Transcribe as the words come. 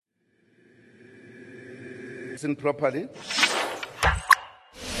listen properly.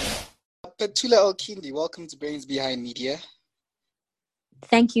 Petula Okindi, welcome to Brains Behind Media.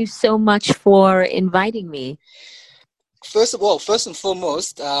 Thank you so much for inviting me. First and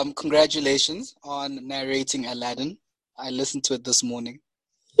foremost, congratulations on narrating Aladdin. I listened to it this morning.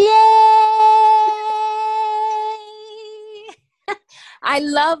 Yay! I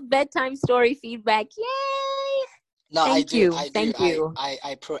love bedtime story feedback. Yay! No, Thank you. Thank you.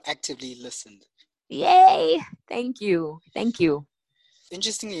 I proactively listened. Yay! Thank you. Thank you.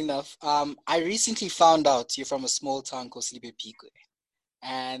 Interestingly enough, I recently found out you're from a small town called Slibe Pikwe.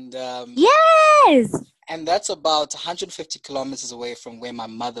 And yes! And that's about 150 kilometers away from where my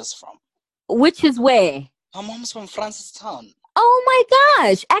mother's from. Which is where? My mom's from Francistown. Oh my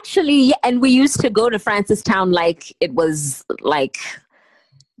gosh. Actually, yeah, and we used to go to Francistown like it was like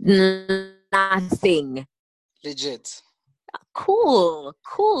nothing. Legit. Cool.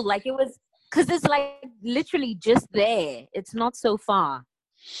 Like it was, because it's like literally just there. It's not so far.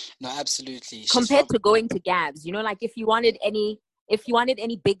 No, absolutely. Compared to going to Gabs, you know, like if you wanted any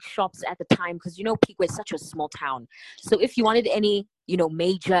big shops at the time, because you know Pikwe is such a small town, so if you wanted any, you know,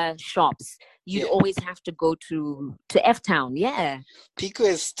 major shops, you'd always have to go to F Town. Yeah, Pikwe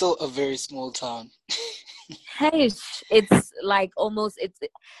is still a very small town. Hey, it's like almost,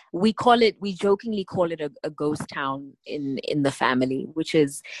 we jokingly call it a ghost town in the family, which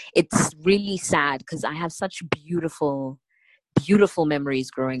is, it's really sad because I have such beautiful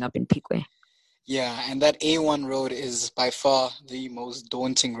memories growing up in Pikwe. Yeah, and that A1 road is by far the most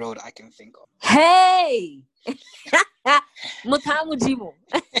daunting road I can think of. Hey! Mutamujimu.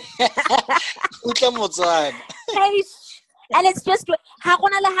 Hey, and it's just a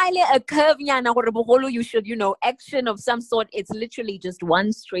curve, you should, you know, action of some sort. It's literally just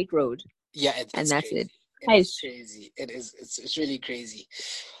one straight road. Yeah, and that's crazy. it. It's crazy. It is. It's really crazy.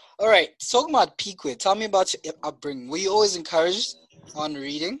 All right, talking about Pikwe, tell me about your upbringing. Were you always encouraged on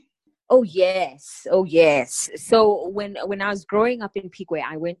reading? Oh yes. So when I was growing up in Pikwe,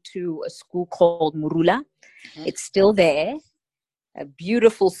 I went to a school called Murula. Mm-hmm. It's still there, a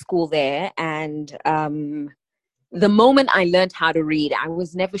beautiful school there. And the moment I learned how to read, I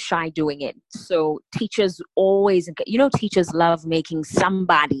was never shy doing it. So teachers always, you know, teachers love making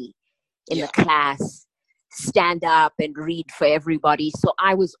somebody in the class stand up and read for everybody. So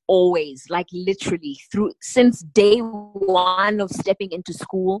I was always, like, literally since day one of stepping into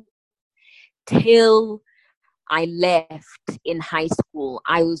school till I left in high school,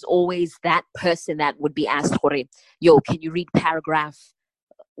 I was always that person that would be asked, yo, can you read paragraph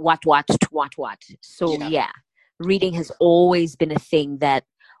what? So yeah, reading has always been a thing that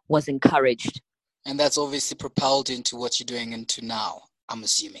was encouraged. And that's obviously propelled into what you're doing into now, I'm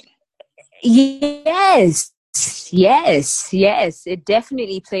assuming. Yes. It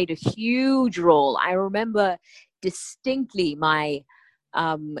definitely played a huge role. I remember distinctly my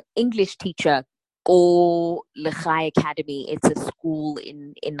English teacher, Go Lechai Academy. It's a school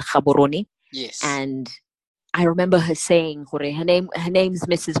in Gaborone. Yes. And I remember her saying, her name's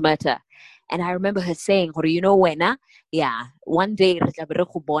Mrs. Murta. And I remember her saying, you know when? Yeah, one day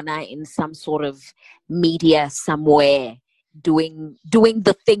in some sort of media somewhere, doing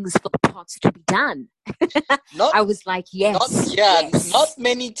the things for the pots to be done. I was like, yes. Not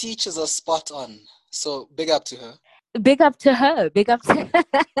many teachers are spot on. So big up to her. Big up to her. Big up to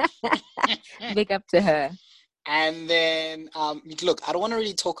her. And then, look, I don't want to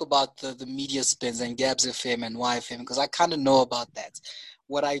really talk about the media spins and Gabs FM and YFM because I kind of know about that.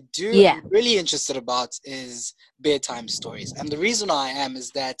 What I do, I'm really interested about is bedtime stories. And the reason I am is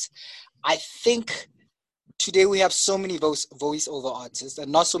that I think today we have so many voice-over artists,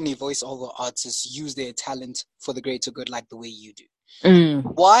 and not so many voice-over artists use their talent for the greater good like the way you do.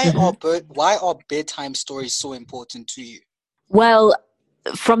 Why are bedtime stories so important to you? Well,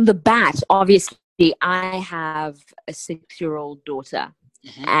 from the bat, obviously, I have a 6-year-old daughter.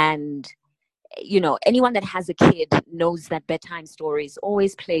 Mm-hmm. And, you know, anyone that has a kid knows that bedtime stories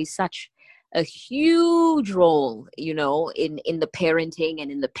always play such a huge role, you know, in the parenting and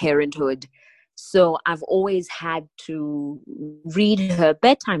in the parenthood. So I've always had to read her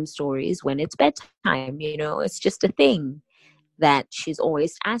bedtime stories when it's bedtime. You know, it's just a thing that she's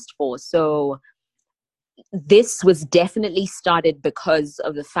always asked for. So this was definitely started because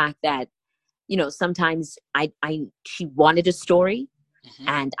of the fact that, you know, sometimes she wanted a story, mm-hmm.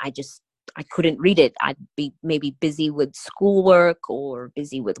 and I couldn't read it. I'd be maybe busy with schoolwork or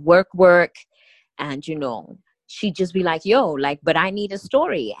busy with work. And, you know, she'd just be like, yo, like, but I need a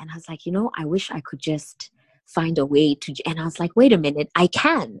story. And I was like, you know, I wish I could just find a way to, and I was like, wait a minute, I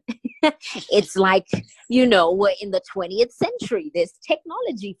can. It's like, you know, we're in the 20th century. There's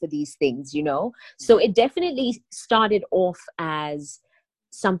technology for these things, you know? So it definitely started off as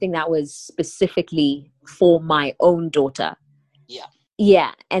something that was specifically for my own daughter. Yeah.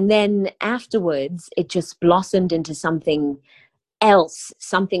 Yeah. And then afterwards, it just blossomed into something else,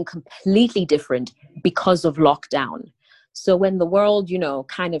 something completely different because of lockdown. So when the world, you know,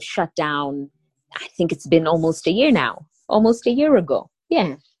 kind of shut down, I think it's been almost a year now, almost a year ago.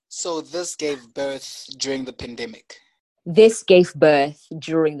 Yeah. So this gave birth during the pandemic. This gave birth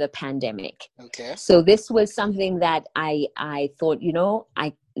during the pandemic. Okay. So this was something that I thought, you know,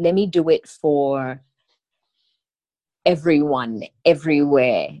 let me do it for everyone,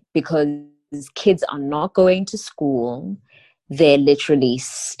 everywhere, because kids are not going to school. They're literally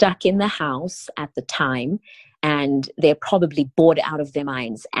stuck in the house at the time, and they're probably bored out of their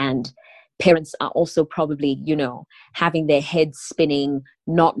minds. And parents are also probably, you know, having their heads spinning,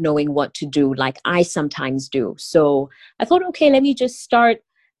 not knowing what to do, like I sometimes do. So I thought, okay, let me just start,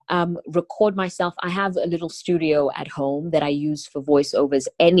 record myself. I have a little studio at home that I use for voiceovers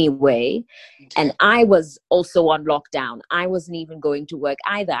anyway. Okay. And I was also on lockdown. I wasn't even going to work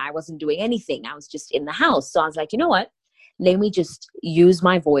either. I wasn't doing anything. I was just in the house. So I was like, you know what? Let me just use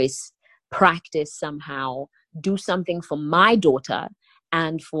my voice, practice somehow, do something for my daughter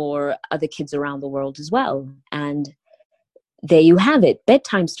and for other kids around the world as well. And there you have it,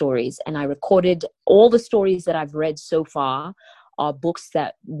 bedtime stories. And I recorded all the stories that I've read so far are books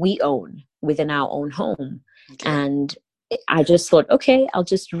that we own within our own home. Okay. And I just thought, okay, I'll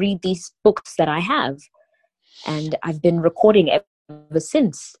just read these books that I have. And I've been recording ever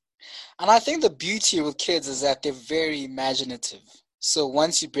since. And I think the beauty with kids is that they're very imaginative. So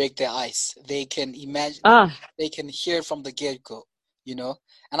once you break their ice, they can imagine, they can hear from the get-go, you know?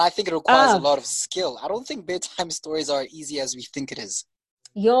 And I think it requires a lot of skill. I don't think bedtime stories are easy as we think it is.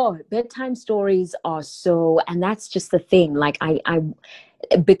 Bedtime stories are so, and that's just the thing. Like I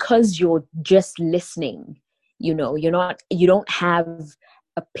because you're just listening, you know, you don't have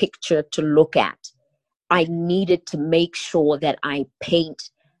a picture to look at. I needed to make sure that I paint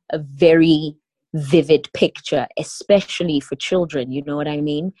a very vivid picture, especially for children. You know what I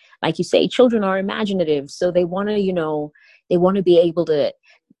mean? Like you say, children are imaginative. So they want to, you know, they want to be able to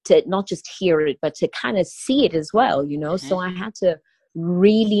not just hear it, but to kind of see it as well, you know? Mm-hmm. So I had to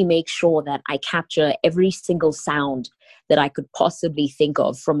really make sure that I capture every single sound that I could possibly think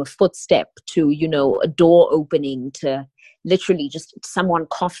of, from a footstep to, you know, a door opening to literally just someone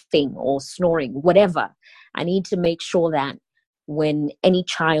coughing or snoring, whatever. I need to make sure that when any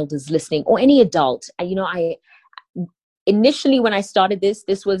child is listening, or any adult, you know, initially when I started this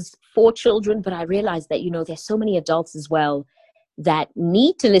was for children, but I realized that, you know, there's so many adults as well that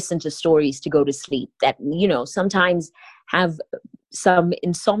need to listen to stories to go to sleep, that, you know, sometimes have some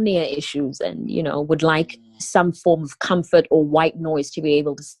insomnia issues and, you know, would like some form of comfort or white noise to be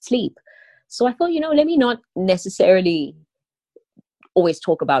able to sleep. So I thought, you know, let me not necessarily always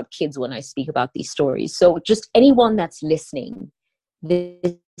talk about kids when I speak about these stories. So just anyone that's listening,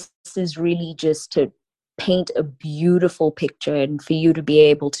 this is really just to paint a beautiful picture and for you to be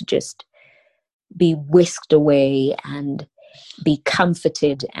able to just be whisked away and be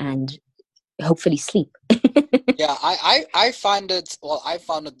comforted and hopefully sleep. Yeah, I found it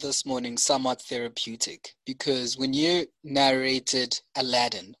this morning somewhat therapeutic, because when you narrated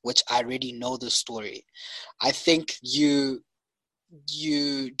Aladdin, which I already know the story, I think you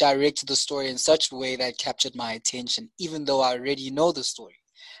directed the story in such a way that captured my attention, even though I already know the story.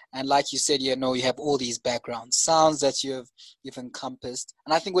 And like you said, you know, you have all these background sounds that you've encompassed,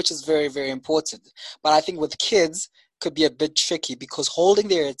 and I think which is very, very important. But I think with kids could be a bit tricky, because holding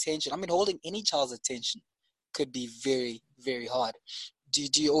their attention, I mean, holding any child's attention could be very, very hard. Do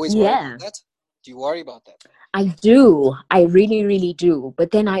you always worry about that? Do you worry about that? I do. I really, really do.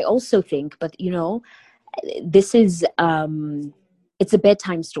 But then I also think, but you know, this is, it's a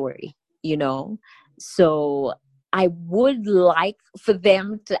bedtime story, you know? So I would like for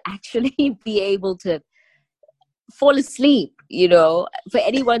them to actually be able to fall asleep, you know, for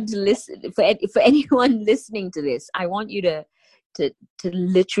anyone to listen, for anyone listening to this, I want you to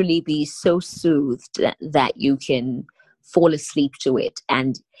literally be so soothed that you can fall asleep to it,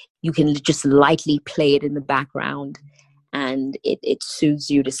 and you can just lightly play it in the background and it soothes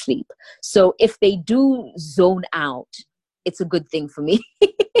you to sleep. So if they do zone out, it's a good thing for me.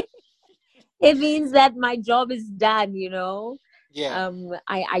 It means that my job is done, you know? Yeah.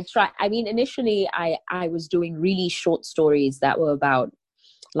 I try, I mean, initially I was doing really short stories that were about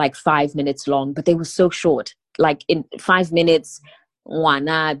like 5 minutes long, but they were so short. Like in 5 minutes,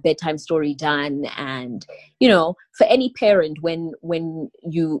 Wana bedtime story done. And you know, for any parent, when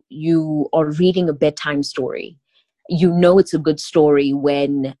you are reading a bedtime story, you know it's a good story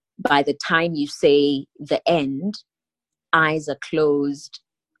when by the time you say the end, eyes are closed,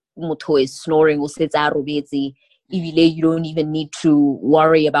 motho is snoring, or sits out, you don't even need to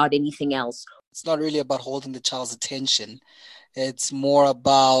worry about anything else. It's not really about holding the child's attention. It's more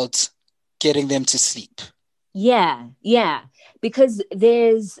about getting them to sleep. Yeah. Because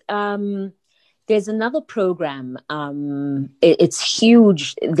there's another program. It's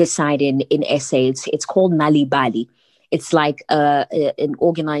huge this side in SA. It's called Mali Bali. It's like an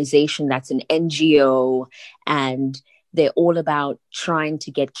organization that's an NGO, and they're all about trying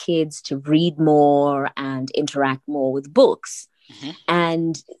to get kids to read more and interact more with books. Mm-hmm.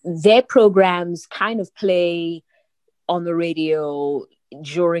 And their programs kind of play on the radio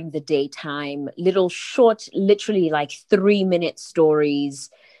during the daytime, little short, literally like 3-minute stories,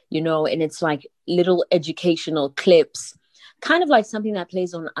 you know, and it's like little educational clips, kind of like something that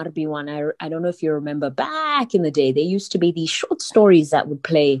plays on RB1. I don't know if you remember back in the day, there used to be these short stories that would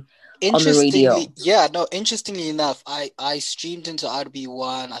play on the radio. Yeah, no, interestingly enough, I streamed into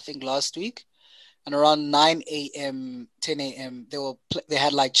RB1, I think last week, and around 9 a.m., 10 a.m., they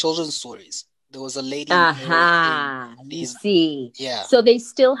had like children's stories. There was a lady. You see. Yeah. So they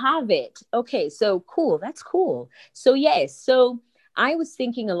still have it. Okay, so cool. That's cool. So yes, so I was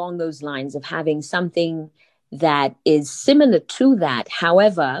thinking along those lines of having something that is similar to that.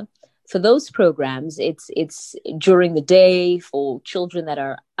 However, for those programs, it's during the day for children that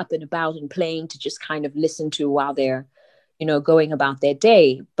are up and about and playing to just kind of listen to while they're, you know, going about their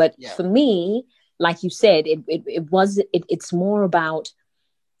day. But for me, like you said, it's more about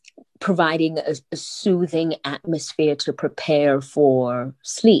providing a soothing atmosphere to prepare for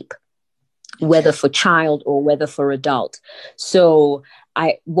sleep, whether for child or whether for adult. So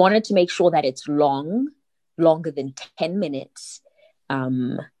I wanted to make sure that it's longer than 10 minutes.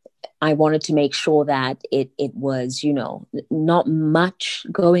 I wanted to make sure that it was, you know, not much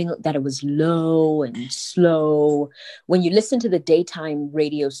going, that it was low and slow. When you listen to the daytime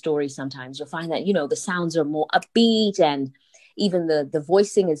radio story, sometimes you'll find that, you know, the sounds are more upbeat, and even the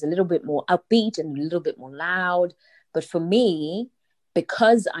voicing is a little bit more upbeat and a little bit more loud. But for me,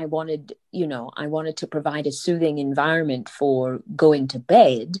 because I wanted to provide a soothing environment for going to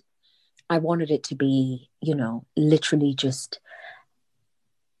bed, I wanted it to be, you know, literally just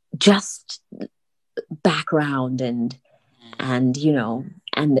background and you know,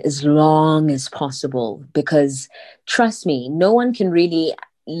 and as long as possible, because trust me, no one can really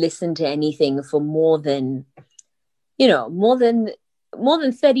listen to anything for more than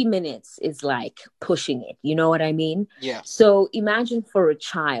 30 minutes is like pushing it. You know what I mean? Yeah. So imagine for a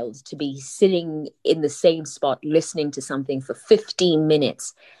child to be sitting in the same spot listening to something for 15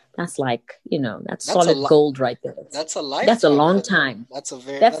 minutes. That's like, you know, that's solid gold right there. That's a lifetime. That's a long time. That's a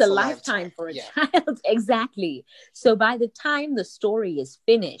lifetime for a child. Exactly. So by the time the story is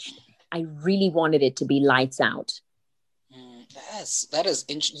finished, I really wanted it to be lights out. That is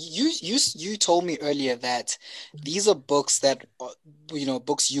you told me earlier that these are books that, you know,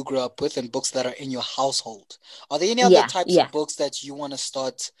 books you grew up with and books that are in your household. Are there any other types of books that you want to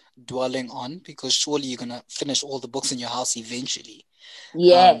start dwelling on? Because surely you're going to finish all the books in your house eventually.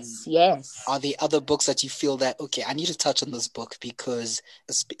 Yes. Are there other books that you feel that, okay, I need to touch on this book because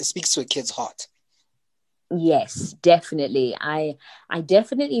it speaks to a kid's heart? Yes, definitely. I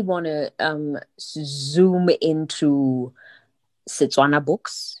definitely want to zoom into Setswana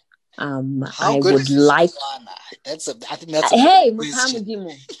books. How good would like Setswana? I think that's hey,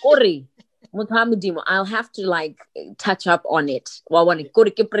 Muthamudimo, I'll have to like touch up on it.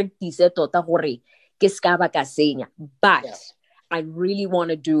 But I really want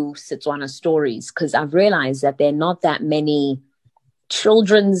to do Setswana stories because I've realized that there are not that many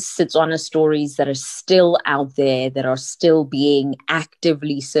children's Setswana stories that are still out there, that are still being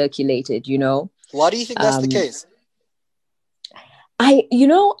actively circulated, you know. Why do you think that's the case? I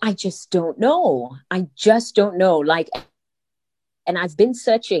just don't know. Like, and I've been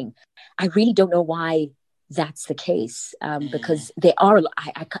searching. I really don't know why that's the case. Because there are,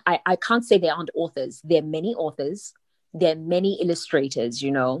 I can't say there aren't authors. There are many authors. There are many illustrators,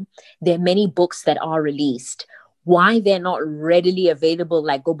 you know. There are many books that are released. Why they're not readily available,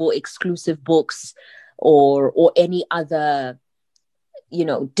 like Gobo exclusive books or any other, you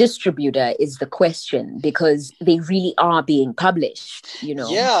know, distributor is the question, because they really are being published, you know.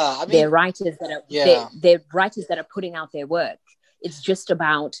 Yeah, I mean, they're writers that are putting out their work. It's just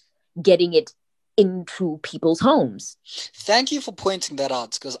about getting it into people's homes. Thank you for pointing that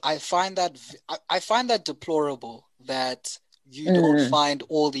out, because I find that deplorable that you don't find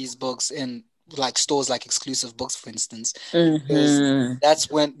all these books in like stores like Exclusive Books, for instance, because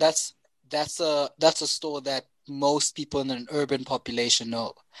Mm-hmm. that's a store that most people in an urban population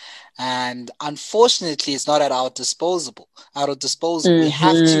know. And unfortunately, it's not at our disposal. We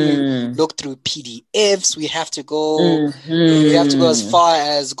have to look through PDFs. We have to go as far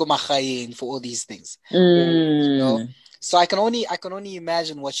as Gomachaying for all these things. You know? So I can only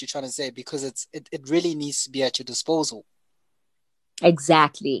imagine what you're trying to say, because it really needs to be at your disposal.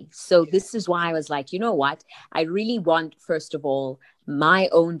 Exactly. So this is why I was like, you know what? I really want, first of all, my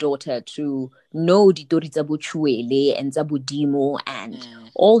own daughter to know Ditori Tsabu Chuele and Tsabu Dimo and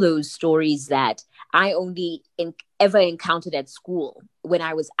all those stories that I only ever encountered at school. When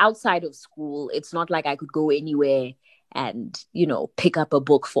I was outside of school, it's not like I could go anywhere and, you know, pick up a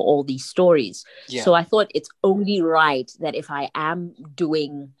book for all these stories. Yeah. So I thought it's only right that if I am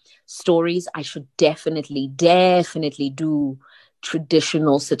doing stories, I should definitely do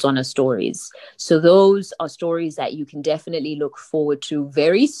traditional Setswana stories. So those are stories that you can definitely look forward to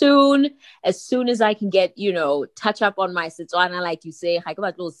very soon. As soon as I can get, you know, touch up on my Setswana, like you say,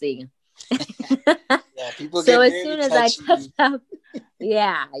 people so as soon as I touch up,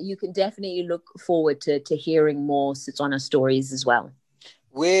 you can definitely look forward to hearing more Setswana stories as well.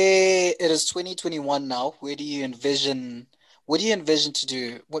 Where it is 2021 now, what do you envision to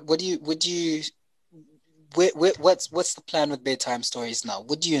do? What's the plan with Bedtime Stories now?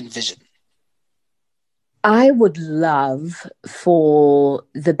 What do you envision? I would love for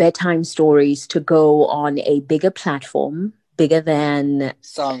the Bedtime Stories to go on a bigger platform, bigger than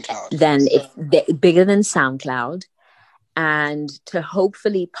SoundCloud, bigger than SoundCloud, and to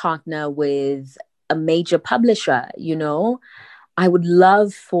hopefully partner with a major publisher. You know, I would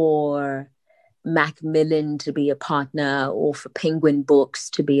love for Macmillan to be a partner, or for Penguin Books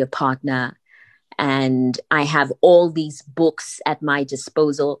to be a partner. And I have all these books at my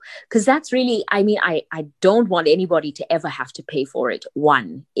disposal, because that's really, I mean, I don't want anybody to ever have to pay for it.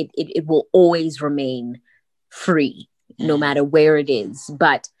 One, it will always remain free, no matter where it is.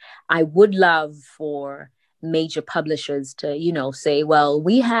 But I would love for major publishers to, you know, say, well,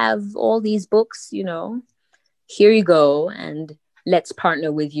 we have all these books, you know, here you go, and let's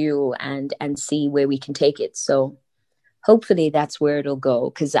partner with you and see where we can take it. So hopefully that's where it'll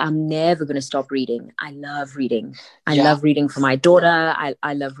go, because I'm never going to stop reading. I love reading. I love reading for my daughter.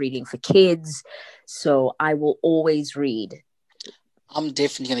 I love reading for kids. So I will always read. I'm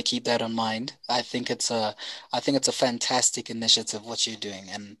definitely going to keep that in mind. I think it's a fantastic initiative what you're doing,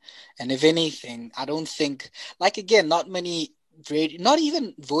 and if anything, I don't think, like, again, not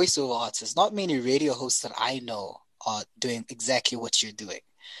even voiceover artists, not many radio hosts that I know are doing exactly what you're doing.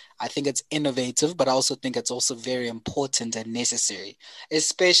 I think it's innovative, but I also think it's also very important and necessary,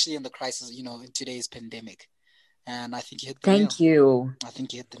 especially in the crisis, you know, in today's pandemic. And I think you hit the nail. Thank you. I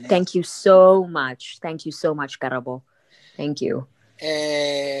think you hit the nail. Thank you so much. Thank you so much, Karabo. Thank you.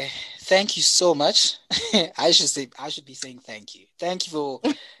 Thank you so much. I should be saying thank you. Thank you for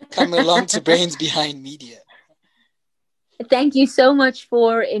coming along to Brains Behind Media. Thank you so much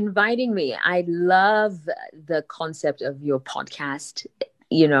for inviting me. I love the concept of your podcast.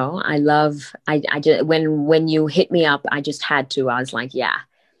 You know, I just, when you hit me up, I just had to. I was like, yeah,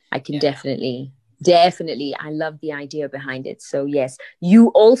 I can definitely. I love the idea behind it. So yes, you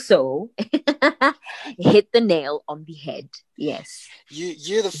also hit the nail on the head. Yes.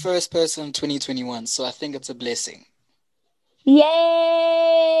 You're the first person in 2021, so I think it's a blessing.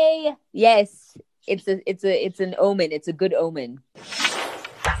 Yay! Yes, it's an omen. It's a good omen.